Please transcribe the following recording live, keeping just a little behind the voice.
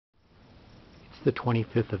the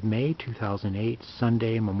 25th of May 2008,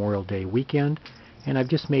 Sunday, Memorial Day weekend, and I've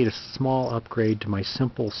just made a small upgrade to my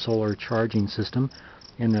simple solar charging system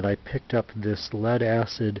in that I picked up this lead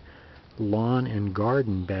acid lawn and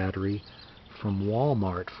garden battery from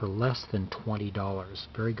Walmart for less than $20.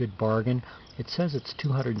 Very good bargain. It says it's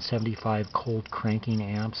 275 cold cranking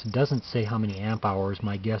amps. It doesn't say how many amp hours.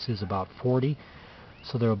 My guess is about 40.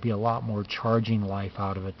 So there will be a lot more charging life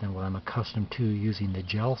out of it than what I'm accustomed to using the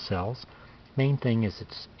gel cells. Main thing is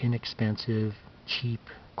it's inexpensive, cheap,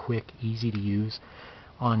 quick, easy to use.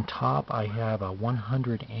 On top I have a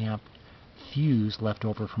 100 amp fuse left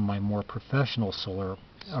over from my more professional solar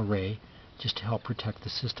array just to help protect the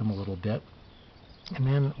system a little bit. And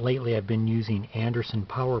then lately I've been using Anderson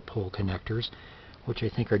power pole connectors, which I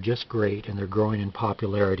think are just great, and they're growing in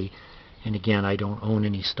popularity. And again, I don't own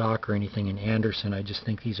any stock or anything in Anderson. I just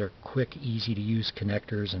think these are quick, easy to use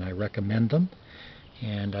connectors, and I recommend them.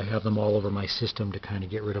 And I have them all over my system to kind of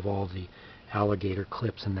get rid of all the alligator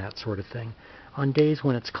clips and that sort of thing. On days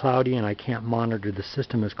when it's cloudy and I can't monitor the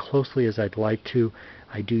system as closely as I'd like to,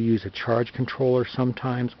 I do use a charge controller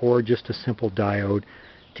sometimes, or just a simple diode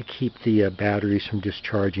to keep the batteries from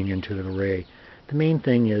discharging into the array. The main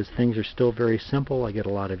thing is things are still very simple. I get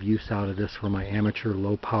a lot of use out of this for my amateur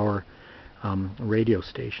low power radio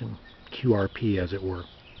station, QRP as it were.